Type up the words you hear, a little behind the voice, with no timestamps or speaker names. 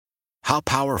How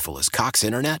powerful is Cox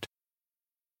Internet?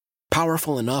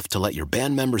 Powerful enough to let your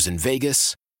band members in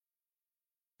Vegas,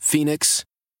 Phoenix,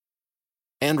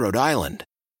 and Rhode Island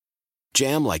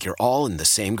jam like you're all in the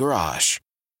same garage.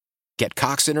 Get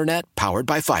Cox Internet powered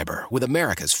by fiber with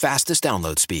America's fastest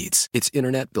download speeds. It's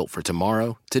internet built for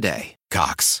tomorrow, today.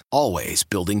 Cox, always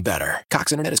building better.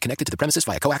 Cox Internet is connected to the premises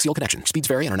via coaxial connection. Speeds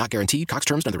vary and are not guaranteed. Cox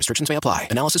terms and other restrictions may apply.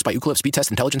 Analysis by Ookla Speed Test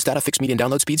Intelligence Data. Fixed median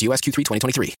download speeds. US Q3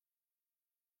 2023.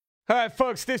 All right,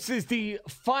 folks, this is the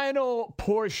final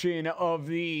portion of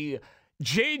the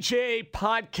JJ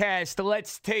podcast.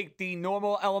 Let's take the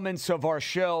normal elements of our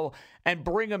show and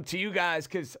bring them to you guys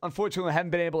because, unfortunately, I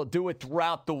haven't been able to do it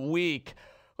throughout the week.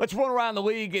 Let's run around the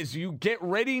league as you get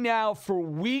ready now for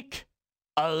Week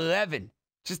 11.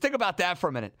 Just think about that for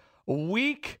a minute.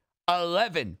 Week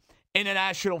 11 in the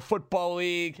National Football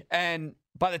League. And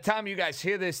by the time you guys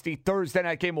hear this, the Thursday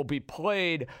night game will be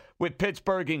played with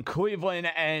Pittsburgh and Cleveland,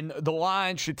 and the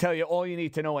line should tell you all you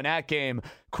need to know in that game.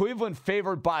 Cleveland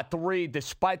favored by 3,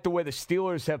 despite the way the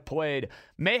Steelers have played.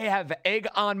 May have egg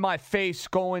on my face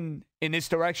going in this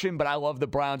direction, but I love the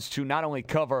Browns to not only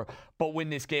cover, but win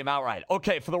this game outright.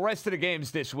 Okay, for the rest of the games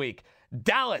this week,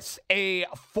 Dallas, a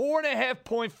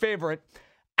 4.5-point favorite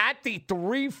at the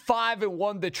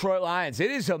 3-5-1 Detroit Lions.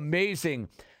 It is amazing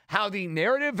how the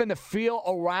narrative and the feel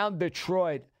around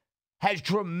Detroit has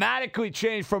dramatically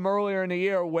changed from earlier in the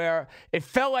year where it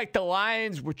felt like the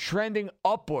Lions were trending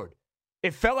upward.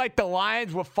 It felt like the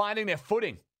Lions were finding their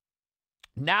footing.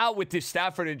 Now with this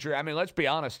Stafford injury, I mean, let's be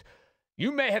honest.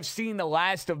 You may have seen the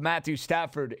last of Matthew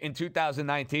Stafford in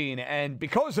 2019, and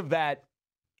because of that,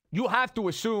 you have to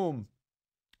assume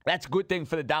that's a good thing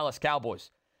for the Dallas Cowboys.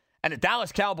 And the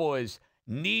Dallas Cowboys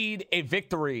need a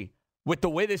victory with the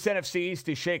way this NFC East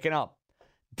is shaking up.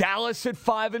 Dallas at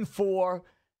 5-4,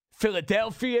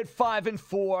 Philadelphia at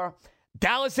 5-4.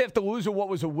 Dallas after losing what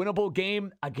was a winnable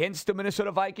game against the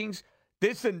Minnesota Vikings.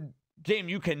 This is a game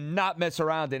you cannot mess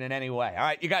around in any way. All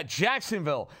right, you got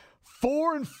Jacksonville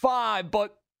 4-5,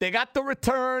 but they got the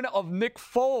return of Nick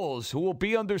Foles, who will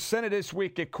be under center this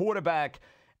week at quarterback.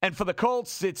 And for the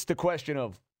Colts, it's the question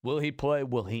of will he play,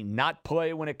 will he not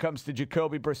play when it comes to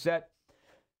Jacoby Brissett?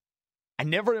 I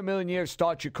never in a million years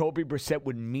thought Jacoby Brissett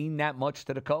would mean that much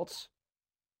to the Colts.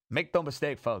 Make no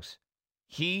mistake, folks.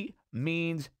 He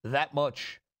means that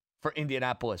much for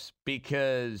Indianapolis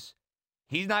because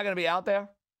he's not going to be out there.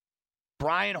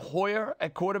 Brian Hoyer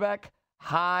at quarterback,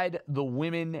 hide the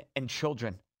women and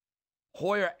children.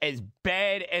 Hoyer as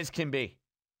bad as can be.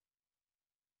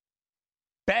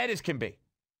 Bad as can be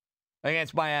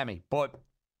against Miami. But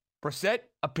Brissett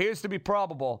appears to be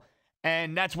probable,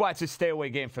 and that's why it's a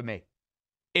stay-away game for me.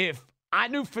 If I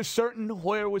knew for certain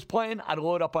Hoyer was playing, I'd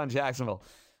load up on Jacksonville.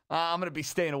 I'm going to be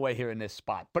staying away here in this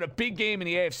spot. But a big game in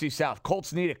the AFC South.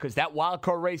 Colts need it because that wild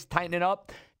card race tightening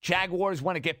up. Jaguars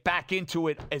want to get back into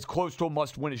it as close to a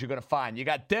must-win as you're going to find. You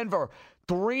got Denver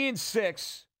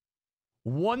 3-6,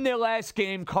 won their last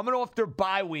game, coming off their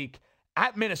bye week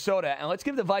at Minnesota. And let's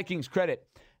give the Vikings credit.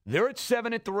 They're at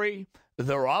 7-3.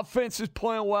 Their offense is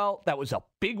playing well. That was a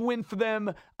big win for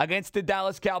them against the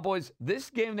Dallas Cowboys.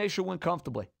 This game they should win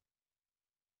comfortably.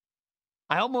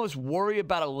 I almost worry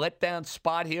about a letdown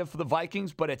spot here for the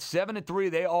Vikings, but at 7-3,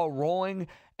 they are rolling,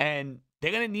 and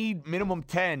they're going to need minimum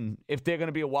 10 if they're going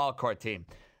to be a wild card team.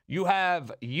 You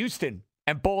have Houston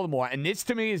and Baltimore, and this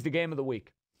to me is the game of the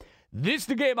week. This is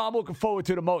the game I'm looking forward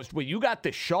to the most, where you got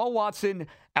Deshaun Watson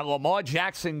and Lamar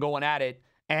Jackson going at it,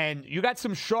 and you got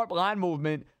some sharp line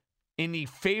movement in the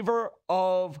favor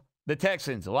of the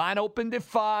Texans. Line opened at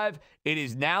 5. It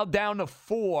is now down to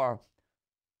 4.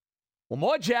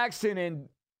 Lamar Jackson and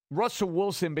Russell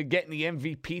Wilson been getting the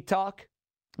MVP talk,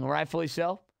 rightfully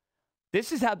so.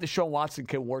 This is how Deshaun Watson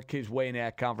can work his way in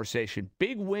that conversation.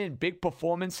 Big win, big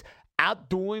performance,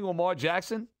 outdoing Lamar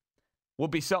Jackson will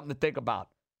be something to think about.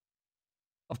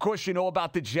 Of course, you know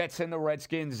about the Jets and the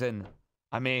Redskins, and,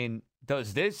 I mean,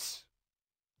 does this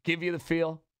give you the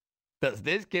feel? Does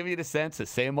this give you the sense? The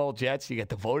same old Jets, you get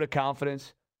the vote of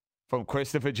confidence from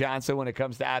Christopher Johnson when it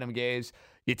comes to Adam Gase.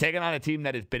 You're taking on a team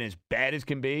that has been as bad as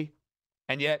can be,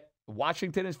 and yet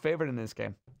Washington is favored in this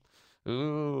game.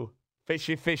 Ooh,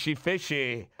 fishy, fishy,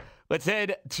 fishy. Let's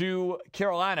head to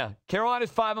Carolina. Carolina's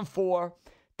 5-4.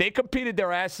 They competed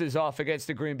their asses off against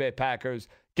the Green Bay Packers.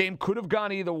 Game could have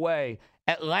gone either way.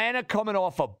 Atlanta coming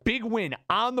off a big win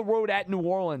on the road at New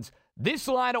Orleans. This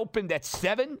line opened at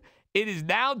 7. It is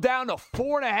now down to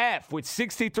 4.5 with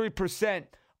 63%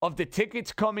 of the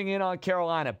tickets coming in on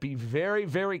Carolina. Be very,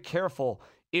 very careful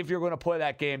if you're going to play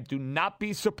that game. Do not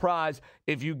be surprised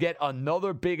if you get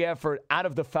another big effort out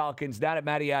of the Falcons now that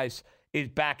Matty Ice is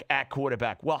back at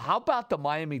quarterback. Well, how about the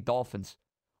Miami Dolphins?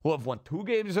 who have won 2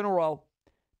 games in a row.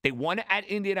 They won at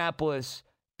Indianapolis.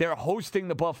 They're hosting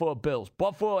the Buffalo Bills.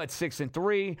 Buffalo at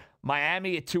 6-3,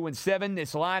 Miami at 2-7.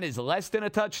 This line is less than a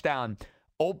touchdown.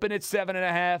 Open at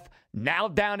 7.5, now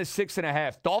down to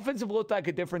 6.5. Dolphins have looked like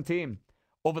a different team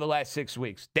over the last 6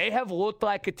 weeks. They have looked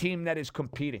like a team that is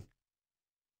competing.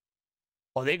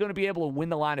 Are they going to be able to win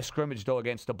the line of scrimmage, though,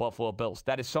 against the Buffalo Bills?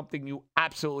 That is something you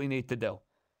absolutely need to do.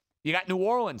 You got New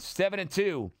Orleans,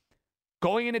 7-2,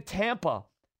 going into Tampa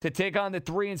to take on the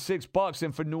 3-6 Bucs.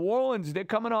 And for New Orleans, they're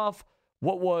coming off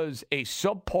what was a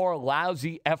subpar,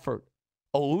 lousy effort,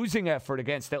 a losing effort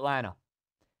against Atlanta.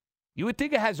 You would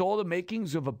think it has all the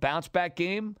makings of a bounce-back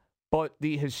game, but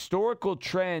the historical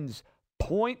trends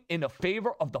point in the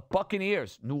favor of the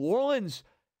Buccaneers. New Orleans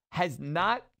has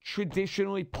not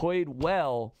traditionally played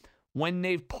well when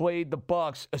they've played the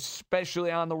Bucs,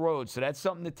 especially on the road. So that's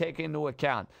something to take into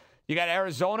account. You got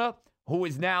Arizona, who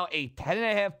is now a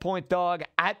 10.5-point dog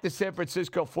at the San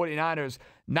Francisco 49ers.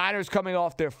 Niners coming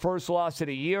off their first loss of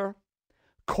the year.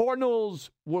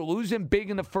 Cardinals were losing big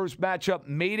in the first matchup,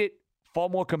 made it far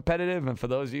more competitive. And for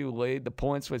those of you who laid the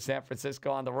points with San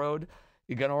Francisco on the road,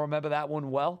 you're going to remember that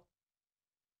one well.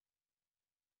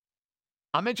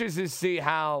 I'm interested to see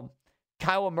how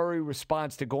Kyler Murray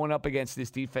responds to going up against this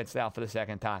defense now for the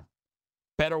second time.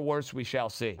 Better or worse, we shall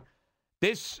see.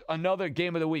 This, another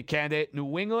game of the week candidate.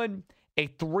 New England, a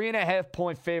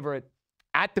 3.5-point favorite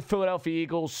at the Philadelphia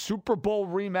Eagles. Super Bowl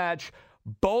rematch.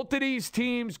 Both of these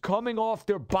teams coming off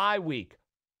their bye week.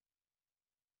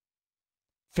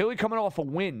 Philly coming off a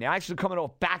win. They're actually coming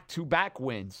off back-to-back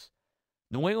wins.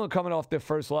 New England coming off their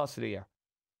first loss of the year.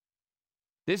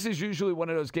 This is usually one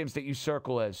of those games that you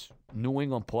circle as New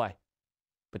England play.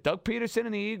 But Doug Peterson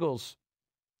and the Eagles,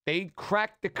 they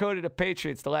cracked the code of the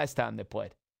Patriots the last time they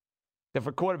played.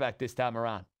 Different quarterback this time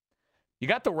around. You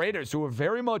got the Raiders, who are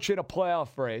very much in a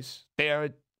playoff race. They are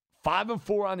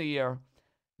 5-4 on the year.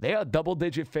 They are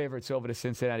double-digit favorites over the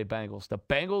Cincinnati Bengals. The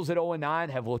Bengals at 0-9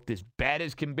 have looked as bad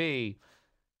as can be.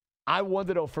 I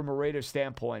wonder, though, from a Raiders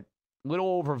standpoint, a little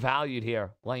overvalued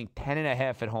here, laying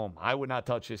 10.5 at home. I would not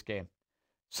touch this game.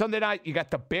 Sunday night, you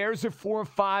got the Bears at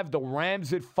 4-5, the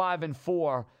Rams at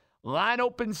 5-4. Line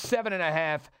open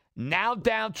 7.5, now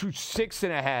down to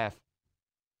 6.5.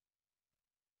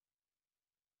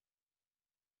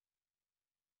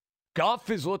 Goff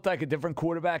has looked like a different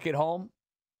quarterback at home.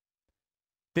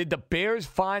 Did the Bears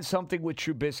find something with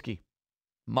Trubisky?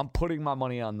 I'm putting my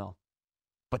money on, though.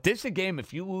 But this is a game,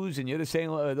 if you lose and you're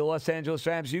the Los Angeles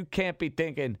Rams, you can't be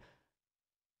thinking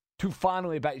too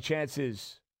fondly about your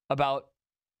chances about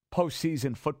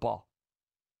postseason football.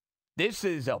 This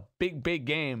is a big, big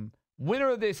game. Winner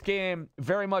of this game,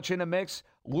 very much in the mix.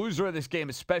 Loser of this game,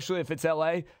 especially if it's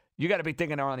L.A., you got to be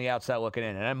thinking they're on the outside looking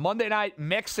in. And then Monday night,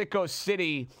 Mexico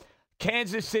City,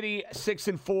 Kansas City,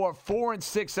 6-4,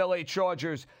 4-6 L.A.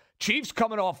 Chargers. Chiefs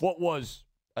coming off what was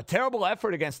a terrible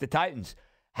effort against the Titans.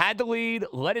 Had the lead,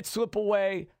 let it slip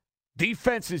away.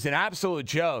 Defense is an absolute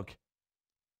joke.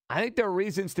 I think there are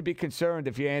reasons to be concerned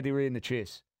if you're Andy Reid and the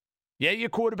Chiefs. Yeah, your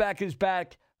quarterback is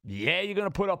back. Yeah, you're going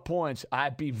to put up points.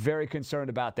 I'd be very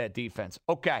concerned about that defense.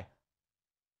 Okay.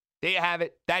 There you have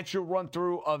it. That's your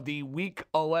run-through of the Week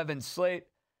 11 slate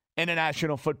in the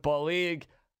National Football League.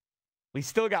 We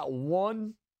still got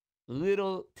one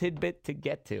little tidbit to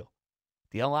get to.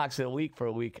 The unlocks of the week for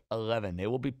Week 11. They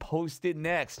will be posted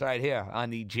next right here on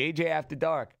the JJ After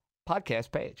Dark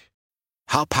podcast page.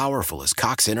 How powerful is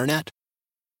Cox Internet?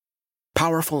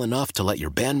 Powerful enough to let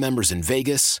your band members in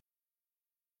Vegas,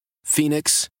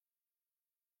 Phoenix,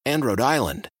 and Rhode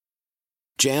Island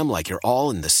jam like you're all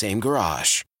in the same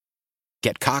garage.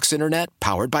 Get Cox Internet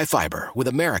powered by fiber with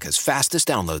America's fastest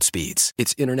download speeds.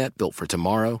 It's internet built for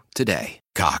tomorrow, today.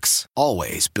 Cox,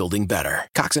 always building better.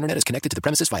 Cox Internet is connected to the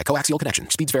premises via coaxial connection.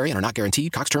 Speeds vary and are not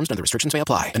guaranteed. Cox terms and other restrictions may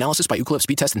apply. Analysis by Ookla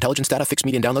Speed Test Intelligence Data. Fixed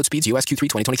median download speeds. USQ3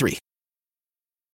 2023.